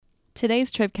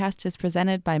Today's Tribcast is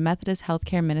presented by Methodist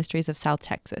Healthcare Ministries of South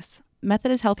Texas.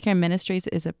 Methodist Healthcare Ministries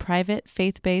is a private,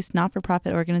 faith-based,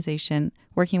 not-for-profit organization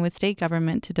working with state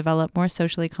government to develop more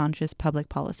socially conscious public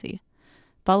policy.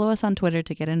 Follow us on Twitter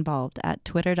to get involved at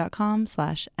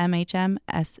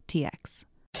twitter.com/MHMSTX.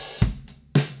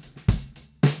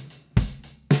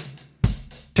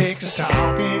 Texas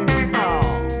Talking,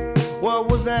 what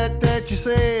was that you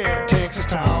said? Texas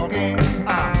Talking,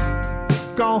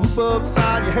 gonna hoop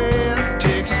upside your head.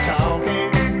 Texas Talking,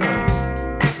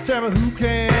 tell me who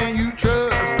can you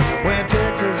trust when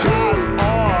Texas guys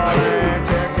are and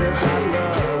Texas guys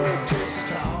love. Texas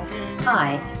Talking.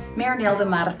 Hi, Marinelda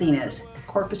Martinez,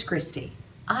 Corpus Christi.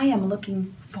 I am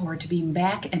looking forward to being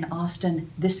back in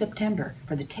Austin this September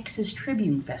for the Texas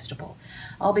Tribune Festival.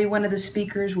 I'll be one of the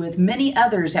speakers with many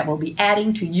others that will be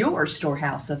adding to your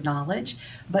storehouse of knowledge.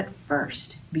 But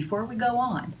first, before we go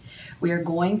on, we are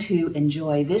going to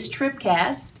enjoy this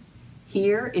Tribcast.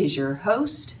 Here is your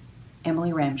host,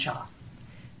 Emily Ramshaw.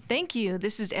 Thank you.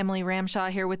 This is Emily Ramshaw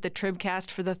here with the Tribcast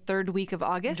for the third week of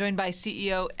August, joined by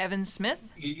CEO Evan Smith.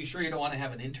 You sure you don't want to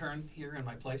have an intern here in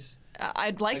my place?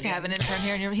 I'd like to have an intern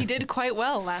here. He did quite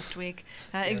well last week.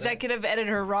 Executive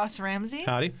editor Ross Ramsey.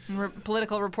 Howdy. And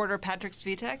political reporter Patrick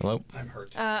Svitek. Hello. I'm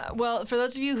hurt. Well, for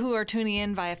those of you who are tuning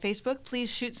in via Facebook, please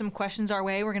shoot some questions our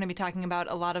way. We're going to be talking about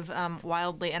a lot of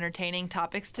wildly entertaining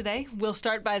topics today. We'll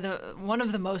start by one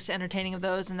of the most entertaining of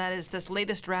those, and that is this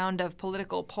latest round of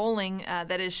political polling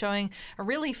that is showing a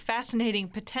really fascinating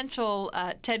potential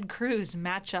Ted Cruz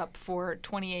matchup for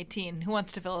 2018. Who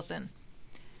wants to fill us in?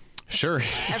 Sure.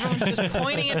 Everyone's just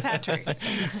pointing at Patrick.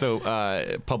 So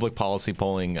public policy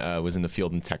polling was in the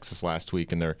field in Texas last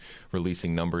week, and they're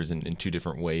releasing numbers in two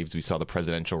different waves. We saw the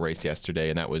presidential race yesterday,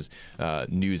 and that was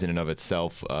news in and of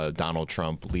itself. Donald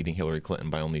Trump leading Hillary Clinton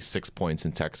by only 6 points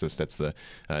in Texas. That's the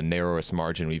narrowest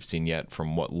margin we've seen yet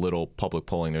from what little public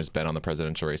polling there's been on the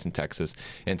presidential race in Texas.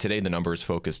 And today the numbers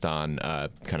focused on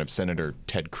kind of Senator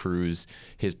Ted Cruz,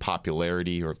 his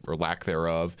popularity or lack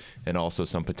thereof, and also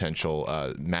some potential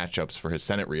matchups for his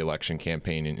Senate reelection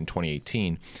campaign in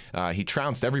 2018. He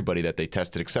trounced everybody that they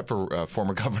tested except for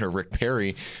former Governor Rick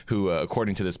Perry, who,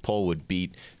 according to this poll, would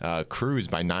beat Cruz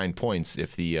by 9 points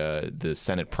if the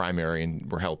Senate primary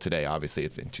were held today. Obviously,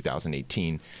 it's in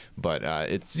 2018, but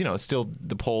it's still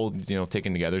the poll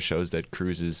taken together shows that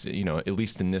Cruz is at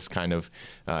least in this kind of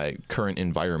current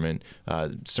environment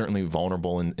certainly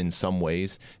vulnerable in some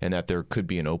ways, and that there could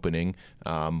be an opening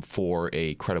for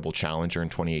a credible challenger in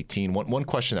 2018. One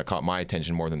question that caught my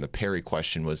attention more than the Perry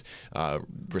question was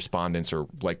respondents or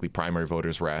likely primary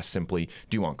voters were asked simply,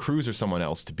 do you want Cruz or someone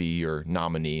else to be your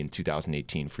nominee in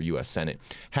 2018 for U.S. Senate?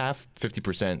 Half,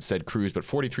 50%, said Cruz, but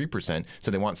 43%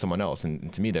 said they want someone else.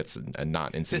 And to me, that's a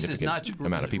not insignificant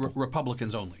amount of people.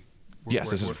 Republicans only. Yes,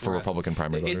 this is for Republican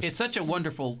primary voters. It's such a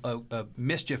wonderful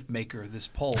mischief maker, this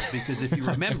poll, because if you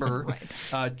remember,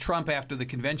 Trump after the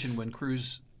convention when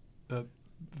Cruz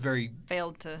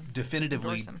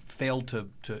definitively failed to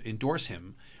endorse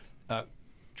him,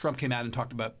 Trump came out and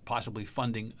talked about possibly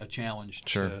funding a challenge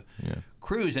to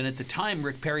Cruz. And at the time,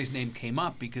 Rick Perry's name came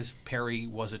up because Perry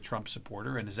was a Trump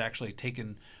supporter and has actually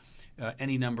taken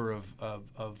any number of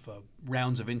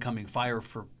rounds of incoming fire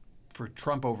for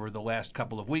Trump over the last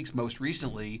couple of weeks, most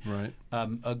recently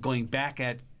going back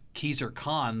at Khizr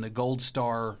Khan, the Gold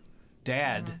Star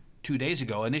dad, 2 days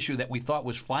ago, an issue that we thought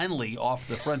was finally off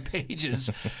the front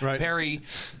pages. Perry...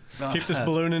 keep this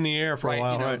balloon in the air for a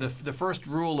while. The first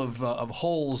rule of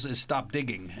holes is stop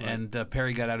digging, and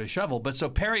Perry got out his shovel. But so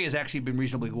Perry has actually been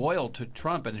reasonably loyal to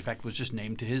Trump, and in fact was just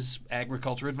named to his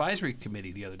Agriculture Advisory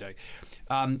Committee the other day.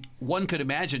 One could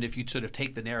imagine if you'd sort of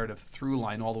take the narrative through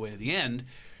line all the way to the end,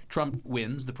 Trump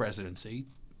wins the presidency.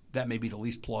 That may be the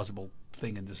least plausible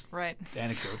thing in this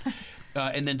anecdote.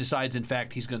 And then decides, in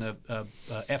fact, he's going to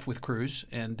F with Cruz,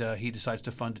 and he decides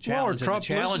to fund a challenge. And the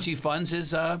challenge he funds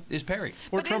is Perry.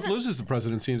 Or Trump loses the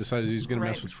presidency and decides he's going to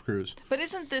mess with Cruz. But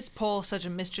isn't this poll such a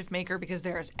mischief maker because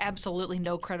there is absolutely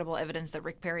no credible evidence that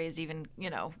Rick Perry is even,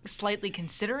 slightly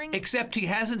considering? Except he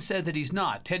hasn't said that he's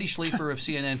not. Teddy Schleifer of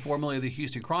CNN, formerly of the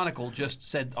Houston Chronicle, just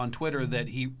said on Twitter that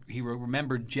he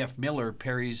remembered Jeff Miller,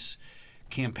 Perry's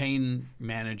campaign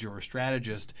manager or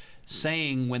strategist,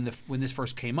 saying when this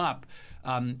first came up,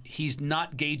 he's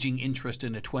not gauging interest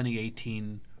in a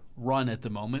 2018 run at the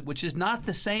moment, which is not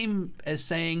the same as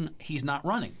saying he's not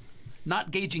running.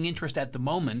 Not gauging interest at the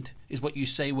moment is what you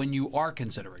say when you are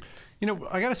considering.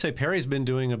 I got to say, Perry's been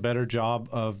doing a better job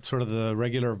of sort of the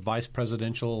regular vice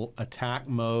presidential attack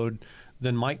mode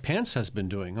than Mike Pence has been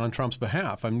doing on Trump's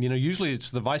behalf. I mean, usually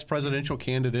it's the vice presidential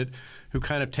candidate who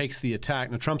kind of takes the attack.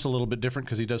 Now, Trump's a little bit different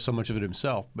because he does so much of it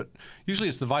himself, but usually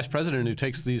it's the vice president who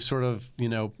takes these sort of,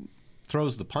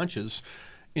 throws the punches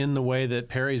in the way that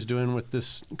Perry's doing with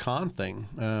this Khan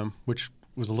thing, which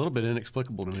was a little bit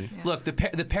inexplicable to me. Yeah. Look, the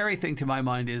Perry thing, to my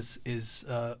mind, is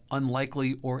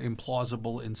unlikely or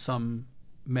implausible in some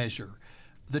measure.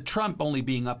 The Trump only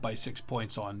being up by 6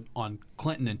 points on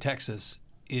Clinton in Texas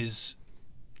is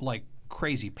like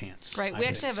crazy pants. Right. We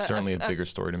actually have certainly a bigger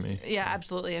story to me. Yeah,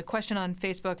 absolutely. A question on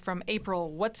Facebook from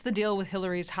April. What's the deal with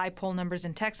Hillary's high poll numbers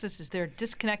in Texas? Is there a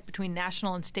disconnect between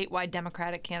national and statewide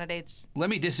Democratic candidates? Let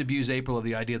me disabuse April of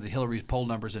the idea that Hillary's poll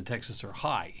numbers in Texas are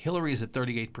high. Hillary is at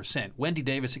 38%. Wendy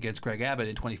Davis against Greg Abbott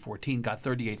in 2014 got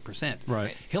 38%.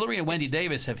 Right. Hillary and Wendy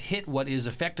Davis have hit what is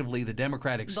effectively the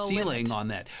Democratic ceiling on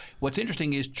that. What's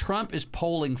interesting is Trump is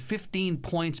polling 15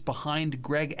 points behind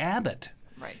Greg Abbott.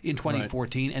 Right. In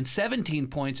 2014, and 17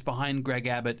 points behind Greg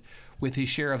Abbott with his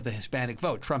share of the Hispanic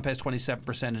vote. Trump has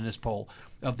 27% in his poll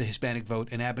of the Hispanic vote,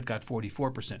 and Abbott got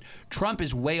 44%. Trump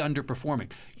is way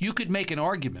underperforming. You could make an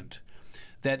argument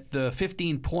that the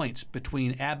 15 points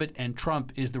between Abbott and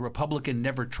Trump is the Republican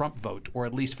never Trump vote, or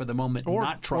at least for the moment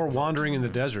not Trump or wandering vote. in the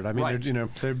desert. I mean,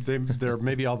 right. they're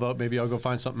maybe I'll vote, maybe I'll go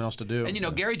find something else to do.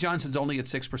 And Gary Johnson's only at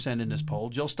 6% in this poll.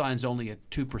 Jill Stein's only at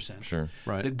 2%. Sure.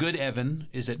 Right. The good Evan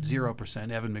is at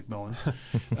 0%, Evan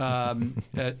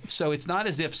McMillan. So it's not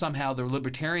as if somehow the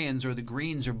Libertarians or the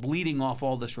Greens are bleeding off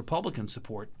all this Republican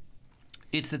support.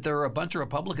 It's that there are a bunch of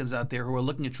Republicans out there who are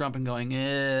looking at Trump and going,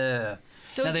 eh.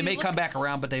 So now, they may come back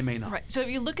around, but they may not. Right. So if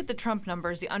you look at the Trump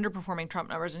numbers, the underperforming Trump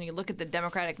numbers, and you look at the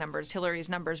Democratic numbers, Hillary's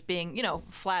numbers being,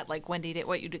 flat like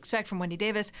what you'd expect from Wendy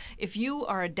Davis, if you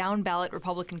are a down-ballot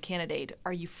Republican candidate,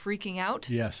 are you freaking out?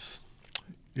 Yes.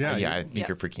 Yeah, I think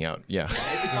you're freaking out. Yeah.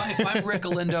 If I'm Rick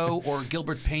Galindo or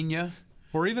Gilbert Pena.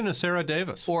 Or even a Sarah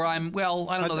Davis. Or I don't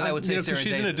know that I would say Sarah Davis.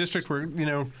 She's in a district where,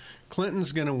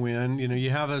 Clinton's going to win.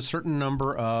 You have a certain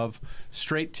number of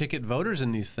straight ticket voters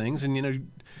in these things. And,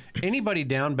 anybody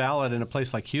down ballot in a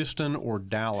place like Houston or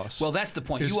Dallas. Well, that's the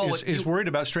point. Is worried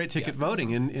about straight ticket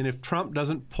voting. And if Trump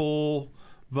doesn't pull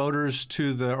voters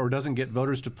or doesn't get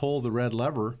voters to pull the red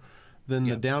lever, then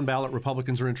the down ballot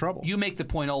Republicans are in trouble. You make the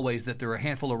point always that there are a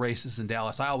handful of races in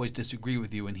Dallas. I always disagree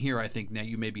with you, and here I think now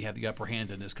you maybe have the upper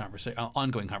hand in this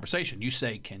ongoing conversation. You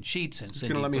say Ken Sheets and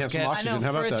Cindy Burkett. Let me have some oxygen. I know, How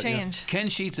about for a that? change. Yeah. Ken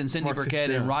Sheets and Cindy Burkett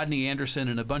and Rodney Anderson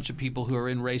and a bunch of people who are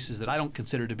in races that I don't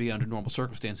consider to be under normal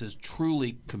circumstances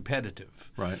truly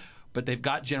competitive. Right. But they've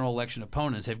got general election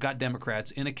opponents. They've got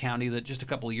Democrats in a county that just a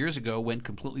couple of years ago went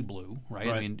completely blue. Right.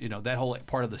 I mean, that whole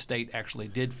part of the state actually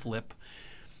did flip.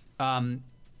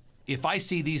 If I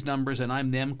see these numbers and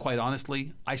I'm them, quite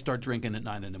honestly, I start drinking at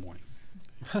 9 in the morning.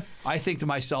 I think to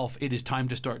myself, it is time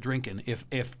to start drinking.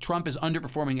 If Trump is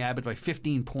underperforming Abbott by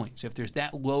 15 points, if there's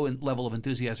that low level of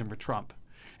enthusiasm for Trump,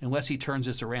 unless he turns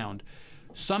this around,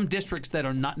 some districts that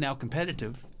are not now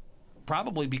competitive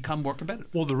probably become more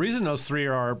competitive. Well, the reason those three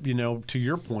are, to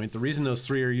your point, the reason those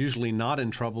three are usually not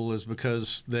in trouble is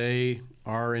because they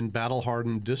are in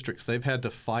battle-hardened districts. They've had to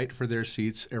fight for their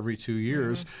seats every 2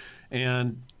 years. Mm-hmm.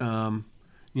 And,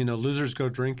 losers go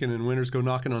drinking and winners go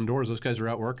knocking on doors. Those guys are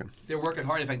out working. They're working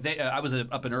hard. In fact, I was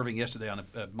up in Irving yesterday on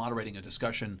moderating a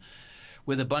discussion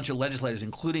with a bunch of legislators,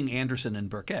 including Anderson and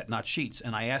Burkett, not Sheets.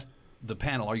 And I asked the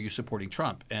panel, are you supporting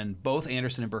Trump? And both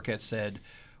Anderson and Burkett said,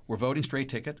 we're voting straight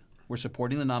ticket. We're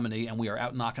supporting the nominee, and we are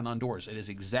out knocking on doors. It is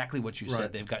exactly what you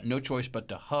said. They've got no choice but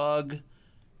to hug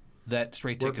that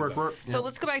straight ticket vote. So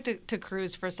let's go back to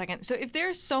Cruz for a second. So if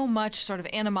there's so much sort of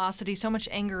animosity, so much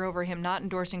anger over him not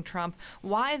endorsing Trump,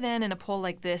 why then in a poll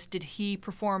like this did he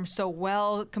perform so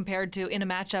well compared to in a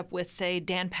matchup with, say,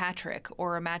 Dan Patrick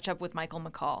or a matchup with Michael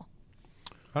McCall?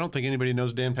 I don't think anybody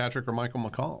knows Dan Patrick or Michael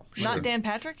McCall. Not Dan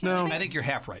Patrick? No. I think you're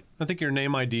half right. I think your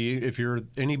name ID, if you're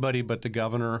anybody but the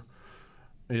governor,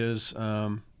 is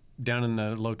down in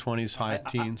the low 20s, high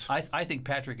teens. I think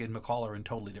Patrick and McCall are in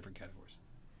totally different categories.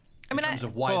 In terms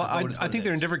of why the vote is I think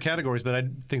they're in different categories, but I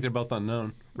think they're both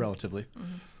unknown, relatively.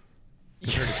 Mm-hmm.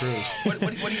 Compared to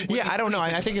Cruz. I don't know.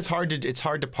 I think it's hard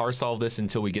to parse all this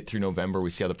until we get through November.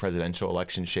 We see how the presidential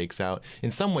election shakes out.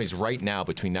 In some ways, right now,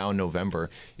 between now and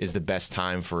November, is the best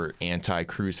time for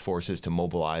anti-Cruz forces to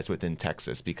mobilize within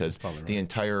Texas because the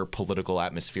entire political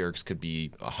atmospherics could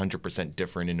be 100%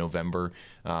 different in November.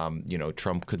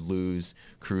 Trump could lose,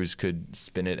 Cruz could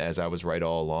spin it as I was right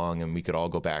all along, and we could all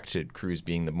go back to Cruz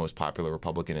being the most popular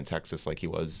Republican in Texas like he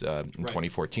was in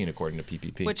 2014, according to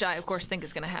PPP. Which I, of course, think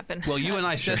is going to happen. Well, You and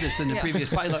I said this in the previous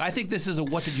podcast. Look, I think this is a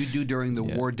what did you do during the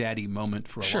war daddy moment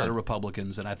for a lot of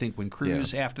Republicans. And I think when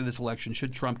Cruz, after this election,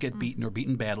 should Trump get beaten or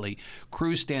beaten badly,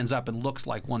 Cruz stands up and looks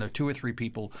like one of 2 or 3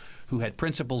 people who had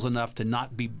principles enough to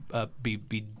not be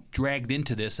dragged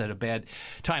into this at a bad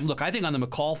time. Look, I think on the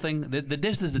McCall thing,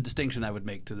 this is the distinction I would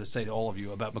make say to all of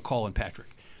you about McCall and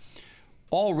Patrick.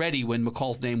 Already when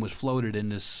McCall's name was floated in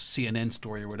this CNN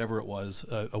story or whatever it was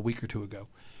a week or 2 ago,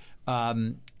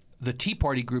 the Tea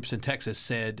Party groups in Texas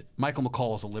said Michael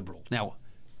McCall is a liberal. Now,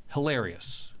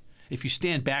 hilarious. If you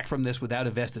stand back from this without a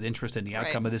vested interest in the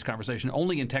outcome of this conversation,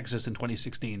 only in Texas in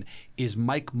 2016 is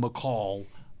Mike McCall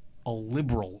a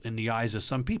liberal in the eyes of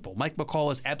some people. Mike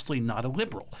McCall is absolutely not a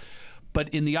liberal. But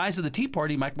in the eyes of the Tea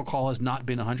Party, Mike McCall has not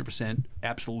been 100%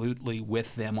 absolutely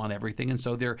with them on everything. And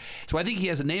so I think he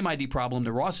has a name ID problem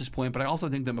to Ross's point, but I also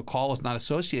think that McCall is not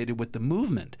associated with the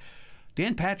movement.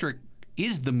 Dan Patrick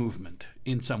is the movement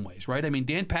in some ways, right? I mean,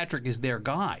 Dan Patrick is their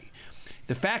guy.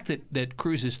 The fact that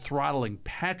Cruz is throttling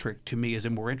Patrick, to me, is a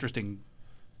more interesting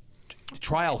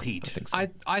trial heat.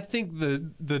 I think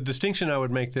the distinction I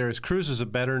would make there is Cruz is a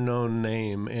better known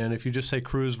name, and if you just say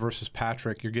Cruz versus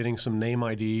Patrick, you're getting some name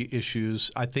ID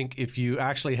issues. I think if you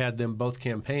actually had them both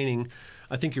campaigning,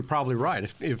 I think you're probably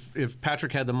right. If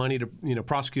Patrick had the money to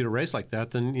prosecute a race like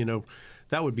that, then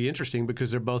that would be interesting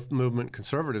because they're both movement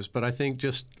conservatives. But I think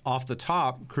just off the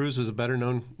top, Cruz is a better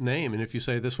known name, and if you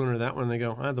say this one or that one, they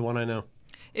go, the one I know.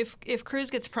 If Cruz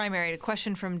gets primaried, a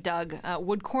question from Doug,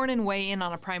 would Cornyn weigh in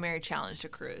on a primary challenge to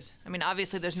Cruz? I mean,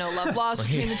 obviously there's no love lost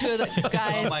between the two of the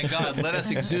guys. Oh, my God. Let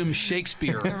us exhume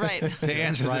Shakespeare to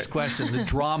answer this question, the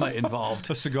drama involved.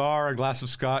 A cigar, a glass of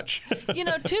scotch.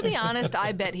 To be honest,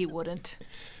 I bet he wouldn't.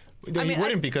 No, he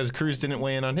wouldn't because Cruz didn't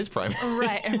weigh in on his primary.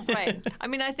 Right. I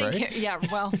mean, I think,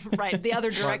 the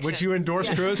other direction. Would you endorse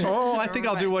Cruz? Oh, I think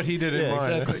I'll do what he did in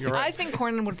mine. Exactly. You're right. I think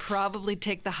Cornyn would probably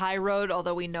take the high road,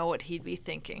 although we know what he'd be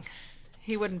thinking.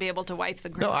 He wouldn't be able to wipe the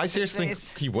grin. No, I seriously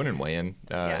think he wouldn't weigh in.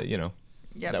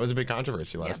 Yep. That was a big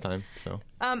controversy last time. So,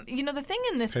 the thing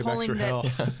in this polling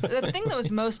the thing that was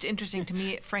most interesting to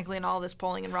me, frankly, in all this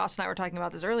polling, and Ross and I were talking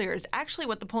about this earlier, is actually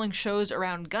what the polling shows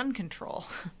around gun control.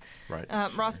 Right.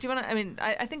 Ross, do you want to? I mean,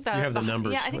 I think that you have the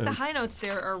numbers. Yeah, I think the high notes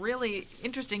there are really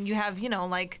interesting. You have,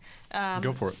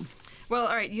 go for it. Well,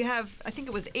 all right. You have, I think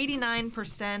it was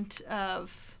 89%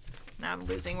 of. Now I'm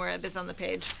losing where it is on the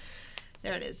page.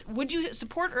 There it is. Would you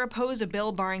support or oppose a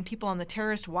bill barring people on the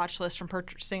terrorist watch list from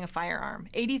purchasing a firearm?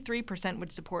 83%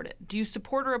 would support it. Do you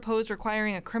support or oppose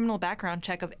requiring a criminal background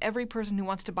check of every person who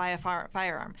wants to buy a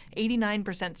firearm?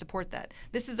 89% support that.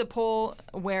 This is a poll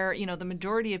where, the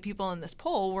majority of people in this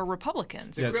poll were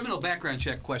Republicans. The criminal background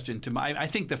check question, I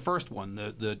think the first one,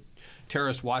 the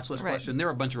terrorist watch list question, there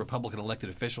are a bunch of Republican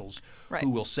elected officials who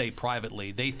will say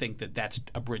privately they think that that's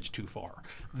a bridge too far.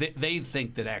 They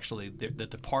think that actually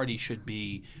that the party should be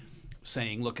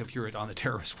saying, look, if you're on the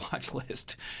terrorist watch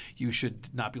list, you should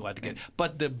not be allowed to get it.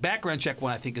 But the background check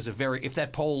one, I think, is if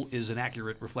that poll is an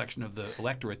accurate reflection of the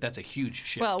electorate, that's a huge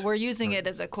shift. Well, we're using it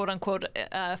as a quote-unquote,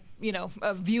 a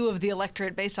view of the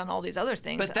electorate based on all these other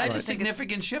things. But that's a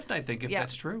significant shift, I think, if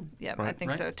that's true. Yeah, I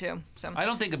think so, too. So I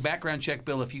don't think a background check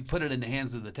bill, if you put it in the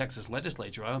hands of the Texas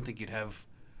legislature, I don't think you'd have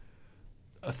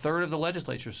a third of the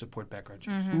legislature support background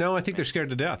checks. Mm-hmm. No, I think they're scared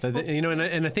to death.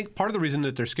 And I think part of the reason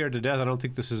that they're scared to death, I don't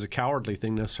think this is a cowardly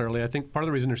thing necessarily. I think part of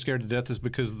the reason they're scared to death is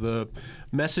because the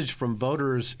message from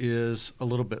voters is a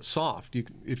little bit soft.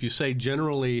 If you say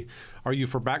generally, are you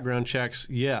for background checks?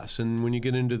 Yes. And when you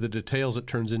get into the details, it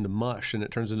turns into mush, and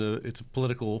it's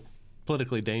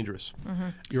politically dangerous. Mm-hmm.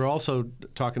 You're also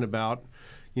talking about,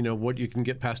 what you can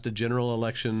get past a general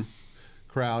election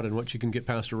crowd and what you can get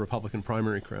past a Republican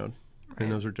primary crowd. And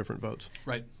those are different votes.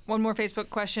 Right. One more Facebook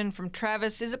question from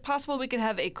Travis. Is it possible we could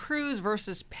have a Cruz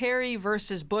versus Perry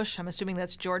versus Bush, I'm assuming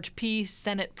that's George P.,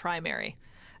 Senate primary?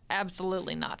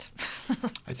 Absolutely not.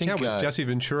 I think with Jesse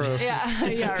Ventura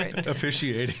right.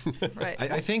 officiating. Right.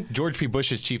 I think George P.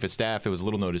 Bush's chief of staff, it was a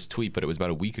little noticed tweet, but it was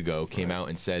about a week ago, came out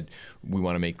and said, we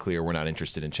want to make clear we're not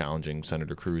interested in challenging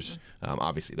Senator Cruz.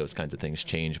 Obviously, those kinds of things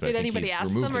change, but did I think anybody he's ask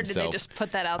removed them, or himself. did they just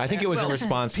put that out there? I think it was a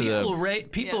response to the...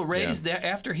 People raised that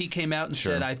after he came out and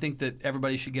said, I think that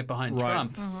everybody should get behind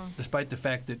Trump, despite the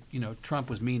fact that, Trump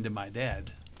was mean to my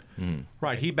dad. Mm-hmm.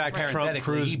 Right, he backed Trump,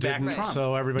 Cruz didn't,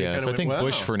 so everybody kind of I think went,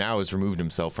 Bush for now has removed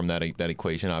himself from that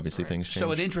equation. Obviously, things change.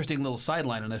 So an interesting little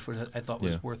sideline on this, which I thought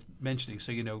was worth mentioning.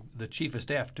 So, the chief of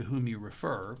staff to whom you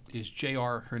refer is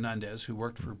J.R. Hernandez, who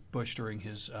worked for Bush during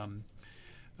his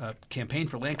campaign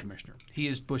for land commissioner. He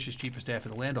is Bush's chief of staff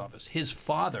at the land office. His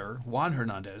father, Juan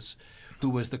Hernandez, who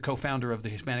was the co-founder of the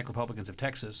Hispanic Republicans of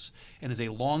Texas and is a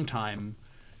longtime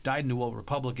dyed-in-the-wool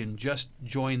Republican, just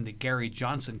joined the Gary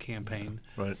Johnson campaign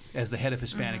as the head of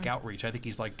Hispanic outreach. I think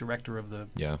he's like director of the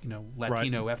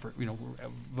Latino effort,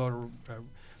 voter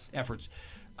efforts.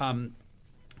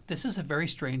 This is a very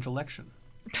strange election.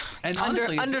 And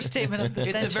honestly, understatement of the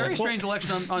it's century. a very strange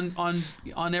election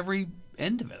on every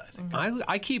end of it, I think.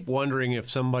 I keep wondering if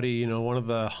somebody, one of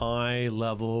the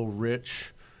high-level,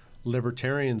 rich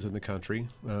libertarians in the country,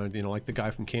 like the guy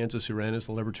from Kansas who ran as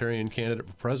the libertarian candidate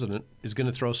for president, is going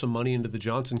to throw some money into the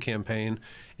Johnson campaign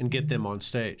and get them on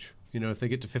stage. If they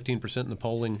get to 15% in the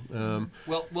polling,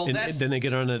 then they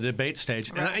get on a debate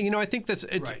stage. Right. And I think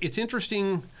it's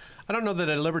interesting. I don't know that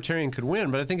a libertarian could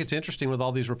win, but I think it's interesting with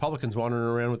all these Republicans wandering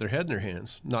around with their head in their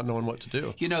hands, not knowing what to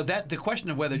do. That the question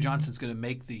of whether Johnson's going to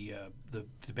make the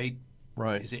debate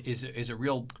is a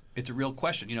real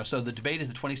question. So the debate is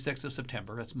the 26th of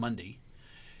September. That's Monday.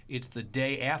 It's the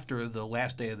day after the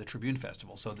last day of the Tribune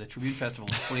Festival. So the Tribune Festival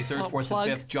is 23rd, 4th,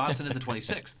 and 5th. Johnson is the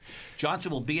 26th. Johnson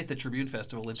will be at the Tribune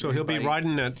Festival. So he'll be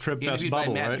riding that Trib Fest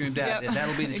bubble, right? And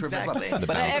that'll be the Trib Fest bubble.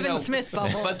 But Evan Smith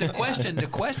bubble. But the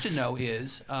question though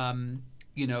is,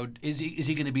 is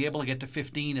he going to be able to get to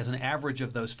 15 as an average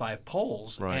of those 5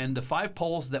 polls? Right. And the 5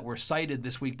 polls that were cited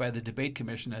this week by the Debate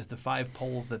Commission as the 5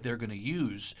 polls that they're going to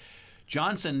use,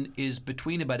 Johnson is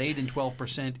between about 8 and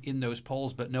 12% in those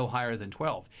polls, but no higher than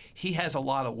 12. He has a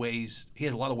lot of way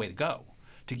to go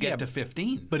to get to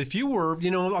 15. But if you were,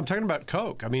 I'm talking about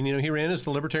Koch. I mean, he ran as the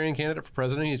libertarian candidate for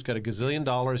president. He's got $1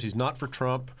 gazillion. He's not for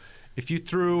Trump. If you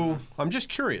threw, I'm just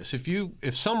curious,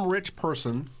 if some rich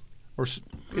person, or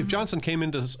if Johnson came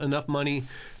into enough money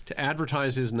to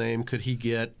advertise his name, could he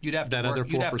get that other 4%?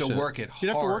 You'd have to work it hard. You'd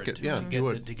have to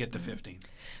work it, to get to 15.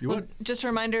 Just a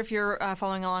reminder, if you're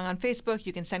following along on Facebook,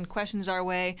 you can send questions our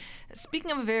way.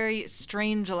 Speaking of a very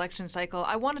strange election cycle,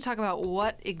 I want to talk about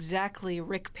what exactly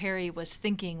Rick Perry was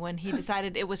thinking when he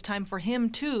decided it was time for him,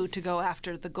 too, to go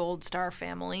after the Gold Star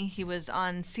family. He was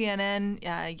on CNN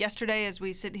yesterday as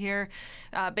we sit here,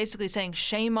 basically saying,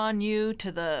 shame on you,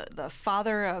 to the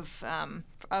father of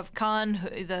Khan,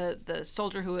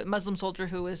 the Muslim soldier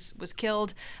who was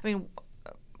killed. I mean,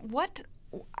 what...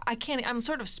 I'm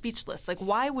sort of speechless. Like,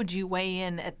 why would you weigh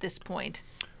in at this point?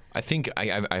 I think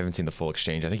I haven't seen the full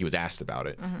exchange. I think he was asked about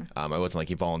it. It wasn't like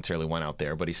he voluntarily went out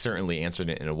there, but he certainly answered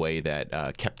it in a way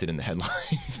that kept it in the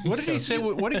headlines. What did he say?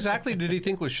 What exactly did he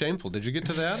think was shameful? Did you get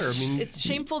to that? Or it's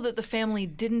shameful that the family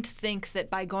didn't think that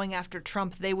by going after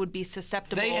Trump they would be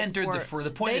susceptible. They entered the fray.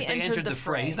 The point is they entered the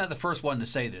fray. He's not the first one to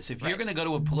say this. If you're going to go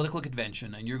to a political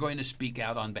convention and you're going to speak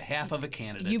out on behalf of a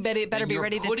candidate, you better be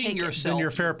ready to take it.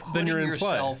 Then you're in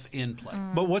play.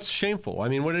 But what's shameful? I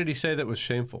mean, what did he say that was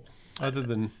shameful, other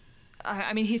than?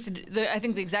 I mean, he said, I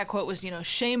think the exact quote was,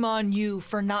 shame on you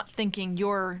for not thinking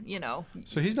you're,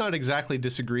 So he's not exactly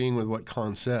disagreeing with what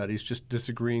Khan said. He's just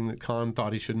disagreeing that Khan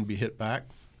thought he shouldn't be hit back.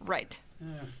 Right.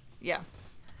 Yeah.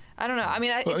 I don't know. I mean,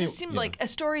 it just seemed like a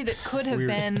story that could have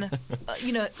been,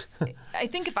 I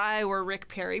think if I were Rick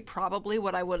Perry, probably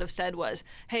what I would have said was,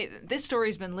 hey, this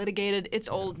story's been litigated. It's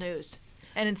old news.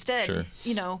 And instead,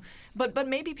 but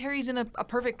maybe Perry's in a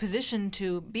perfect position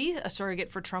to be a surrogate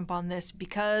for Trump on this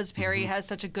because Perry has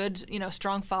such a good,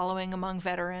 strong following among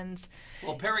veterans.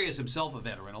 Well, Perry is himself a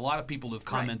veteran. A lot of people who've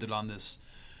commented on this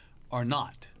are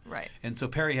not. Right. And so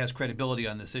Perry has credibility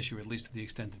on this issue, at least to the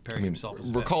extent that Perry himself is.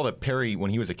 Recall that Perry,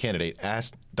 when he was a candidate,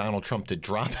 asked Donald Trump to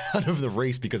drop out of the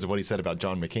race because of what he said about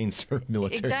John McCain's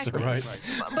military service. Right.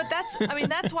 But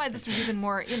that's why this is even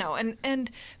more,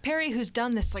 and Perry, who's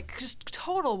done this like just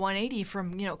total 180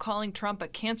 from, calling Trump a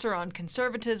cancer on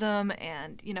conservatism,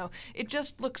 and, it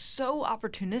just looks so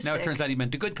opportunistic. Now it turns out he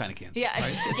meant the good kind of cancer. Yeah,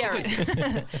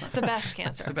 right? The best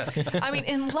cancer. The best. I mean,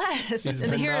 unless,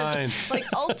 and here, like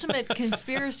ultimate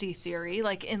conspiracy theory,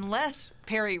 like unless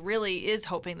Perry really is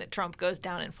hoping that Trump goes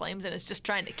down in flames and is just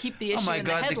trying to keep the issue in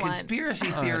the headlines. The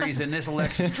conspiracy theories in this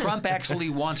election. Trump actually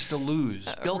wants to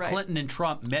lose. Bill Clinton and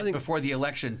Trump met before the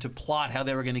election to plot how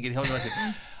they were going to get Hillary elected.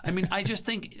 I mean, I just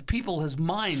think people's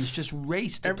minds just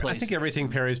raced to places. I think everything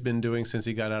Perry's been doing since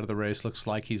he got out of the race looks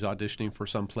like he's auditioning for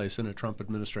some place in a Trump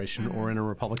administration or in a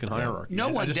Republican hierarchy. No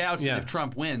one doubts that if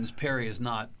Trump wins, Perry is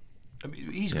not. I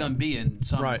mean, he's going to be in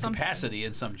some capacity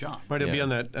in some job. Right, he'll be on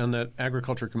that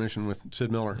Agriculture Commission with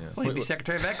Sid Miller. Yeah. Well, he'd be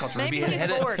Secretary of Agriculture. Maybe he'd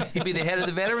be the head of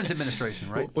the Veterans Administration,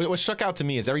 right? What struck out to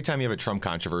me is every time you have a Trump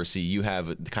controversy, you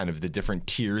have kind of the different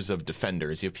tiers of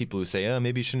defenders. You have people who say, oh,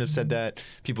 maybe you shouldn't have said that.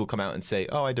 People who come out and say,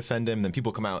 oh, I defend him. Then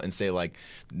people come out and say, like,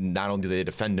 not only do they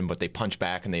defend him, but they punch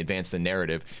back and they advance the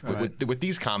narrative. Right. With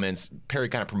these comments, Perry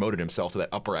kind of promoted himself to that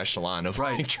upper echelon of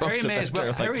Trump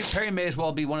defender. Perry may as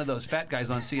well be one of those fat guys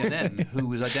on CNN Evan, who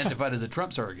was identified as a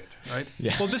Trump surrogate, right?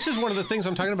 Yeah. Well, this is one of the things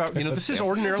I'm talking about. You know, this is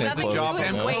ordinarily Nothing the to job. do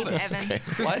Sam with weight, Clovis. Evan.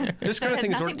 What? This kind of It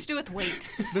thing has is nothing to do with weight.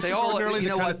 This They is all, ordinarily you the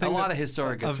know kind what? of thing A lot that of his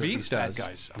surrogates a are Veep these fat does.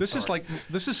 guys. I'm This is sorry.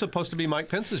 this is supposed to be Mike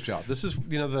Pence's job. This is,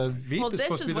 you know, the Veep Well, is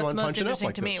supposed this to be is the what's one most punching up interesting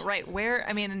like to me, this. right? Where,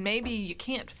 I mean, and maybe you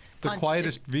can't. The punch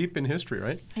quietest Veep in history,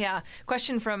 right? Yeah.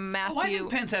 Question from Matthew. Oh, I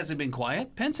think Pence hasn't been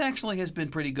quiet. Pence actually has been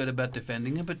pretty good about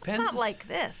defending him, but Pence Not is, like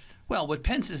this. well, what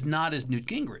Pence is not is Newt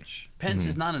Gingrich. Pence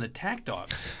is not an attack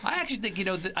dog. I actually think, you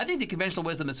know, I think the conventional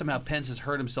wisdom that somehow Pence has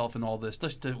hurt himself in all this.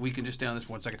 We can just stay on this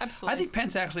for 1 second. Absolutely. I think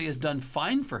Pence actually has done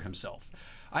fine for himself.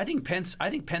 I think Pence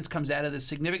comes out of this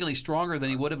significantly stronger than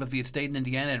he would have if he had stayed in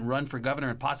Indiana and run for governor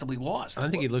and possibly lost. I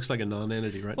think he looks like a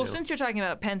non-entity right Well, now. since you're talking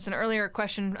about Pence, an earlier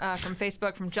question from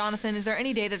Facebook from Jonathan: is there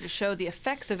any data to show the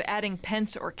effects of adding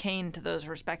Pence or Kaine to those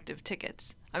respective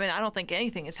tickets? I mean, I don't think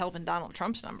anything is helping Donald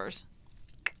Trump's numbers.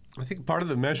 I think part of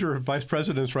the measure of vice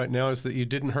presidents right now is that you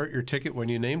didn't hurt your ticket when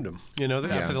you named him. You know,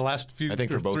 after the last few. I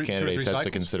think for both two or candidates, three that's the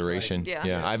cycles. consideration. Right.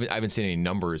 Yeah. I haven't seen any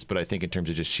numbers, but I think in terms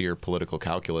of just sheer political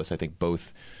calculus, I think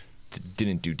both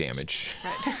didn't do damage.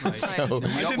 Right. So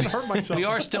I didn't hurt myself. We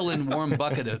are still in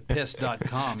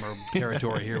warmbucketofpiss.com or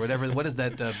territory here. What is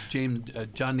that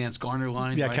John Nance Garner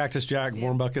line? Yeah, right? Cactus Jack,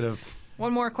 warm bucket of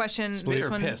One more question. Split This or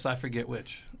one, piss? I forget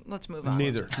which. let's move on.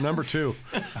 neither. Number 2.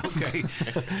 Okay.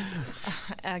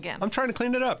 Again. I'm trying to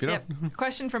clean it up, you know. Yep.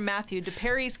 Question from Matthew: do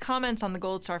Perry's comments on the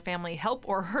Gold Star family help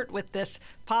or hurt with this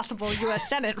possible U.S.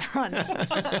 Senate run?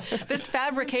 This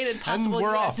fabricated possible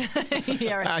we're US off.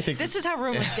 Yeah, right. I think- this is how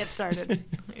rumors get started.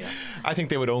 Yeah. I think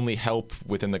they would only help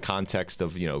within the context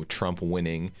of, you know, Trump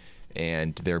winning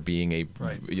and there being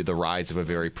the rise of a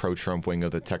very pro-Trump wing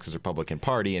of the Texas Republican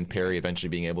Party, and Perry eventually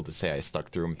being able to say, "I stuck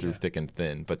through him through thick and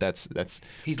thin." But that's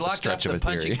He's a locked up stretch of the a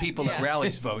punching theory. people at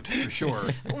rallies vote for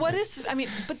sure.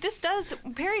 But this does,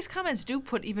 Perry's comments do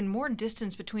put even more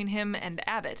distance between him and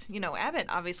Abbott. You know, Abbott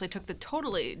obviously took the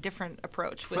totally different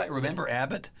approach. With, Right, remember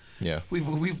Abbott? Yeah.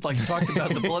 We've like talked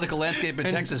about the political landscape in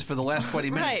Texas for the last 20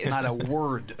 minutes. Right. Not a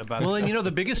word about Well, it. and you know,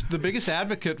 the biggest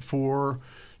advocate for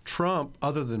Trump,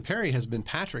 other than Perry, has been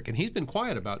Patrick, and he's been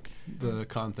quiet about the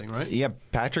con thing, right? Yeah,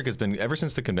 Patrick has been, ever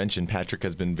since the convention, Patrick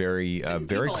has been very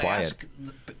People quiet. ask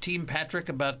Team Patrick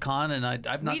about Con, and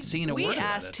I've not seen a word We about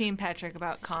asked it. Team Patrick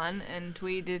about Con, and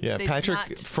we did. Yeah, they did Patrick.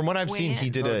 not From what I've weigh seen, in. he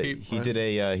did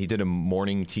Right. a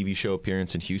morning TV show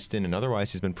appearance in Houston, and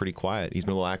otherwise he's been pretty quiet. He's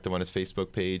been a little active on his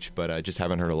Facebook page, but I just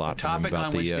haven't heard a lot from him Topic about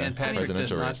on the which Dan Patrick does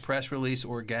presidential not race. press release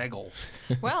or gaggle.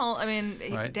 Well, I mean,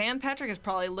 Right. Dan Patrick is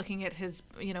probably looking at his,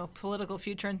 political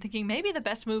future and thinking maybe the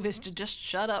best move is to just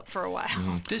shut up for a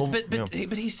while.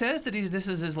 But he says that this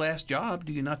is his last job.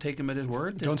 Do you not take him at his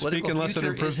word? His Don't speak political unless it future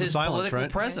improves is the his silence, political right?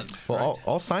 present. Well, right?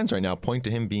 all signs right now point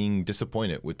to him being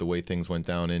disappointed with the way things went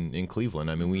down in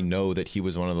Cleveland. I mean, we know that he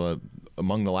was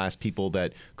among the last people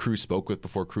that Cruz spoke with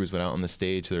before Cruz went out on the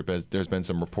stage. There's been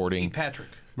some reporting. Patrick.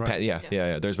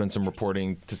 Yeah. There's been some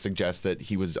reporting to suggest that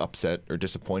he was upset or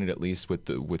disappointed, at least,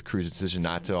 with Cruz's decision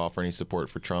not to offer any support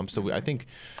for Trump. So I think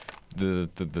the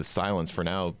silence for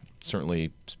now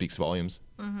certainly speaks volumes.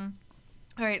 Mm-hmm.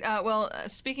 All right.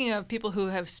 Speaking of people who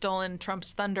have stolen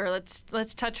Trump's thunder,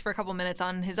 let's touch for a couple minutes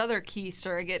on his other key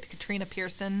surrogate, Katrina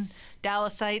Pearson,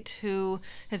 Dallasite, who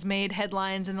has made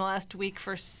headlines in the last week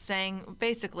for saying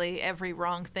basically every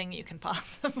wrong thing you can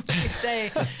possibly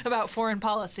say about foreign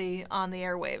policy on the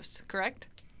airwaves. Correct?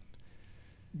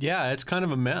 Yeah, it's kind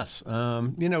of a mess.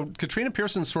 Katrina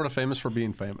Pearson's sort of famous for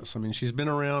being famous. I mean, she's been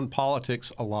around politics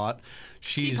a lot.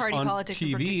 She's Party on politics in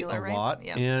TV particular, a right? lot,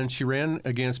 Yeah. and she ran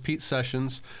against Pete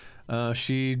Sessions.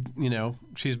 She's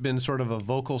been sort of a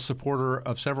vocal supporter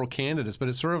of several candidates, but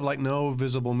it's sort of like no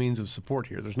visible means of support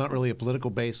here. There's not really a political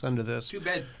base under this. Too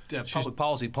bad public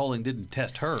policy polling didn't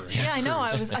test her. Yeah, I know.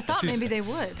 I thought maybe they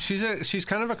would. She's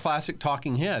kind of a classic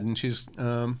talking head, and she's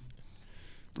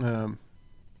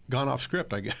gone off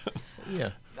script, I guess.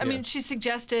 Yeah. I mean, she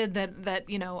suggested that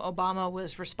Obama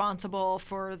was responsible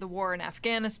for the war in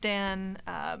Afghanistan.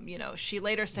 She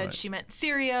later said she meant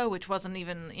Syria, which wasn't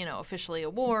even officially a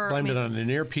war. Blamed it on an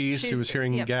earpiece. She was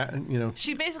hearing,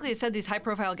 She basically said these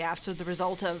high-profile gaffes were the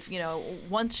result of,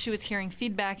 once she was hearing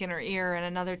feedback in her ear, and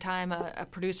another time a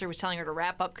producer was telling her to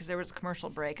wrap up because there was a commercial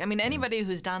break. I mean, anybody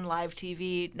who's done live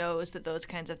TV knows that those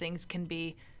kinds of things can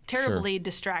be terribly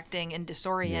distracting and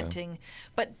disorienting.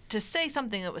 But to say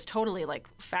something that was totally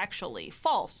factually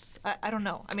false, I don't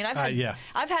know. I mean,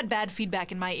 I've had bad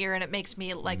feedback in my ear, and it makes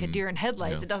me like a deer in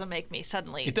headlights. Yeah. It doesn't make me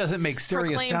suddenly. It doesn't make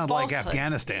Syria proclaim sound like falsehoods.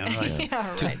 Afghanistan. Right?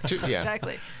 Yeah, right.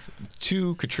 Exactly.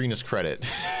 To Katrina's credit,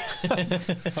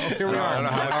 Here we are.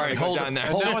 All right, hold on.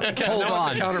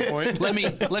 Counterpoint. Let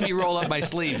me roll up my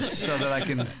sleeves so that I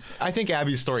can. I think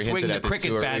Abby's story Swing hinted the at this cricket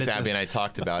too, or bat at least at Abby this. and I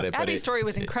talked about it. Abby's story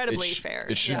was incredibly fair.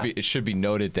 It should be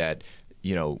noted that,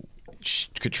 you know,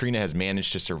 Katrina has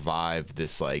managed to survive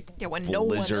this when no one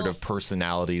blizzard else. of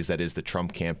personalities that is the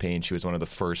Trump campaign. She was one of the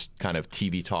first kind of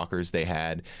TV talkers they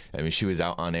had. I mean, she was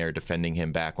out on air defending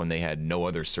him back when they had no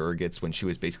other surrogates, when she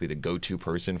was basically the go-to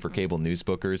person for cable news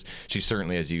bookers. She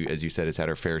certainly, as you said, has had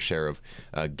her fair share of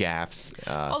gaffes.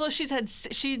 Although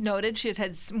she noted she has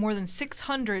had more than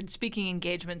 600 speaking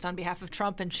engagements on behalf of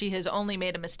Trump, and she has only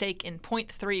made a mistake in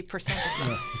 0.3% of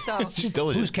them. So She's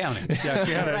diligent. Who's counting?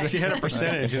 Yeah, she had a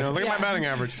percentage. Look at my batting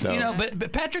average. So- You know,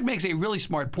 but Patrick makes a really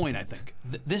smart point, I think.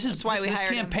 This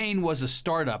campaign was a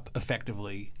startup,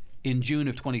 effectively, in June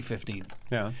of 2015.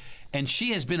 Yeah. And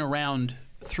she has been around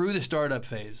through the startup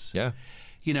phase. Yeah.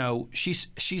 You know, she's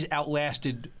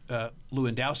outlasted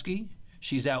Lewandowski.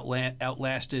 She's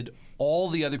outlasted all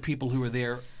the other people who were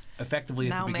there effectively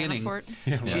now at the beginning.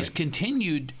 Manafort.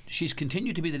 She's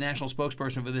continued to be the national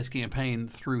spokesperson for this campaign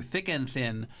through thick and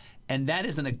thin. And that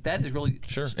is really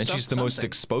Sure, and she's the most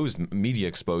media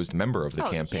exposed member of the Oh,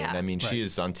 campaign. yeah. I mean, Right. she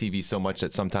is on TV so much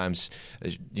that sometimes,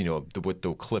 you know, with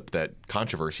the clip that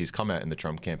controversies come at in the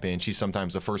Trump campaign, she's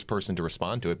sometimes the first person to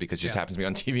respond to it because it just happens to be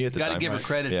on TV at the You time. got to give her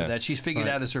credit Yeah. for that. She's figured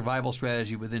out a survival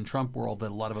strategy within Trump world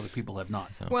that a lot of other people have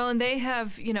not. Well, and they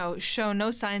have, shown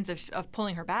no signs of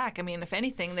pulling her back. I mean, if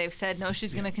anything, they've said, no,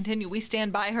 she's going to continue. We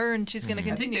stand by her, and she's going to I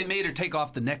think continue. they made her take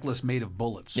off the necklace made of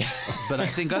bullets. But I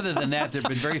think other than that, there have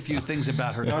been very few things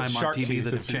about her time on shark TV teeth,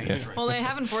 that have it's- changed. Right? Well, they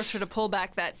haven't forced her to pull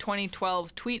back that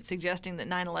 2012 tweet suggesting that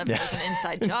 9/11 was an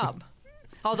inside job.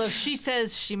 Although she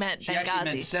says she meant She actually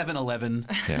meant Benghazi. 7-Eleven,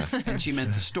 Yeah. and she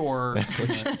meant the store,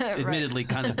 which admittedly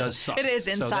kind of does suck. It is So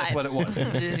that's inside. what it was.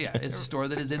 It's a store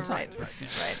that is inside. Right. Yeah.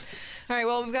 Right. All right,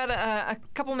 well, we've got a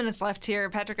couple minutes left here.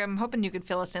 Patrick, I'm hoping you could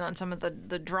fill us in on some of the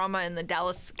drama in the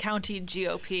Dallas County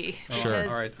GOP. Sure.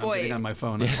 Because, All right, I'm boy, getting on my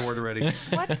phone. I'm bored already.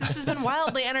 what? This has been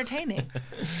wildly entertaining.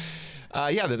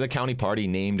 The county party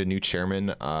named a new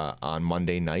chairman on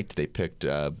Monday night. They picked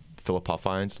Philip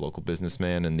Huffines, local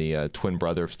businessman, and the twin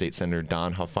brother of State Senator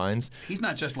Don Huffines. He's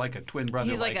not just like a twin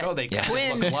brother. He's like a they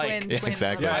twin, look alike. twin, Yeah, twin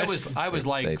exactly. brother. I was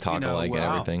like, They talk alike and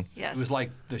everything. Yes. It was like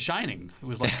The Shining. It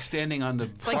was like standing on the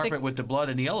like carpet the- with the blood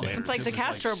in the elevator. It's like the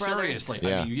Castro brothers. Seriously.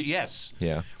 Yeah. I mean, yes.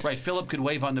 Yeah. Right. Philip could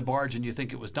wave on the barge and you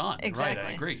think it was Don. Exactly.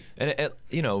 Right. I agree.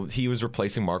 And he was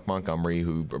replacing Mark Montgomery,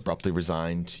 who abruptly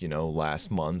resigned, last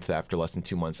month after less than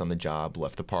 2 months on the job,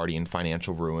 left the party in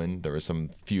financial ruin. There was some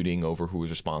feuding over who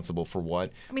was responsible for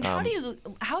what. I mean,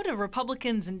 how do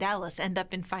Republicans in Dallas end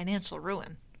up in financial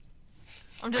ruin?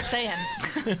 I'm just saying.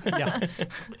 Yeah.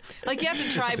 Like, you have to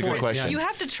try. That's a good question. You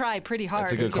have to try pretty hard.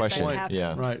 That's a good to get that to question. happen.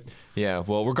 Yeah. Right. Yeah.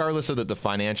 Well, regardless of the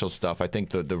financial stuff, I think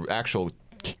the actual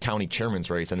county chairman's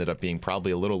race ended up being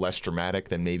probably a little less dramatic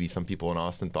than maybe some people in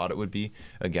Austin thought it would be.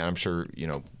 Again, I'm sure, we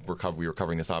were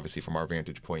covering this obviously from our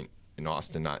vantage point in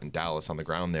Austin, not in Dallas on the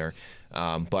ground there.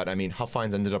 But I mean,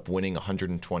 Huffines ended up winning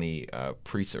 120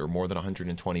 or more than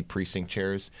 120 precinct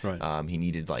chairs. Right. He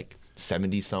needed like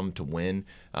 70 some to win.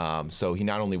 So he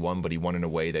not only won, but he won in a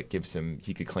way that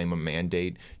he could claim a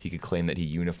mandate. He could claim that he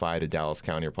unified a Dallas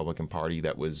County Republican Party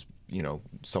that was,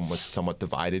 somewhat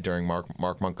divided during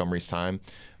Mark Montgomery's time.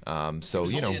 But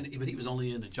he was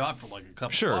only in the job for like a couple.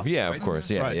 Sure. of Yeah. right? Of course.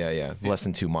 Yeah. Right. Yeah. Less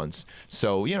than 2 months.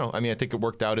 So I think it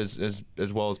worked out as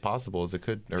well as possible as it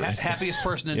could. Happiest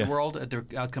person in the world at the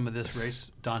outcome of this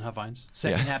race, Don Huffines.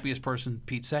 Second happiest person,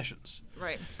 Pete Sessions.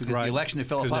 Right. Because Right. the election of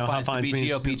Philip 'Cause now Huffines to Huffines be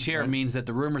means- GOP chair right. means that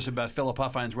the rumors about Philip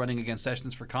Huffines running against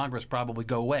Sessions for Congress probably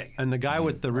go away. And the guy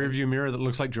with the rearview mirror that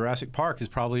looks like Jurassic Park is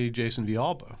probably Jason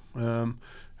Villalba,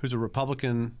 who's a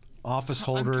Republican office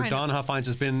holder. trying to- Don Huffines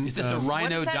has been. Is this a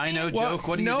rhino does that dino mean? joke?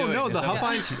 What are you doing? No, Is the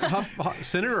that-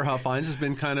 Senator Huffines has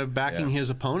been kind of backing his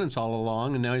opponents all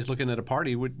along, and now he's looking at a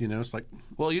party. It's like.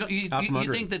 Well, you out from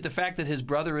under think that the fact that his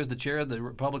brother is the chair of the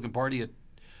Republican Party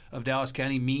of Dallas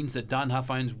County means that Don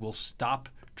Huffines will stop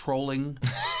trolling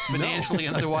financially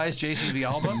and otherwise Jason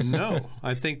Villalba? No,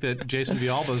 I think that Jason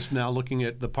Villalba's now looking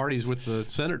at the parties with the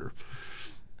senator,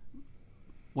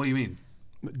 What do you mean?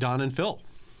 Don and Phil.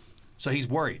 So he's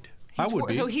worried. I would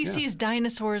be. So he yeah. sees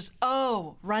dinosaurs,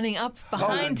 running up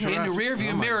behind him. In the rearview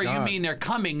Oh, my mirror, you God. mean they're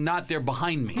coming, not they're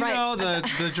behind me. Right. No,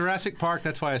 the Jurassic Park.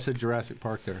 That's why I said Jurassic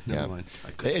Park there. Never mind.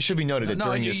 It should be noted that No,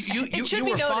 during you, this. you, It you, should you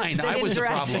be were noted fine. that I in was the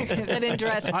Jurassic, problem. that in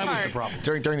Jurassic I was the Park.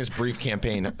 problem. During this brief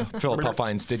campaign, Philip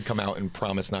Huffines did come out and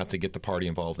promise not to get the party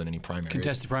involved in any primaries.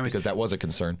 Contested primaries. Because that was a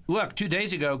concern. Look, 2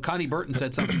 days ago, Connie Burton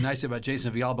said something nice about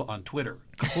Jason Villalba on Twitter.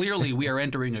 Clearly, we are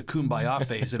entering a kumbaya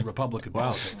phase in Republican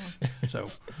politics. So,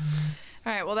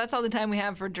 All right, well, that's all the time we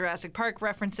have for Jurassic Park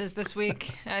references this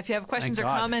week. If you have questions or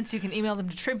comments, you can email them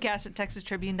to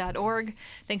tribcast@texastribune.org.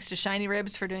 Thanks to Shiny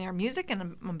Ribs for doing our music.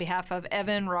 And on behalf of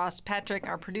Evan, Ross, Patrick,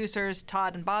 our producers,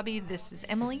 Todd, and Bobby, this is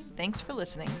Emily. Thanks for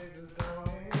listening.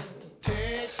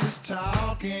 Texas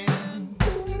talking.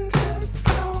 Texas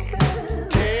talking.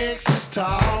 Texas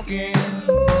talking. Talk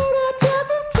about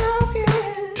Texas talking,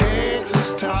 baby.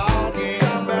 Texas talk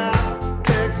about that.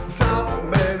 Texas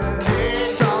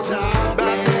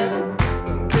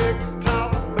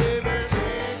talk, baby.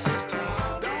 Texas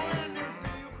talk. Don't let me see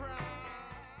you cry.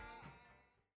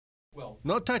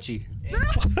 No touchy.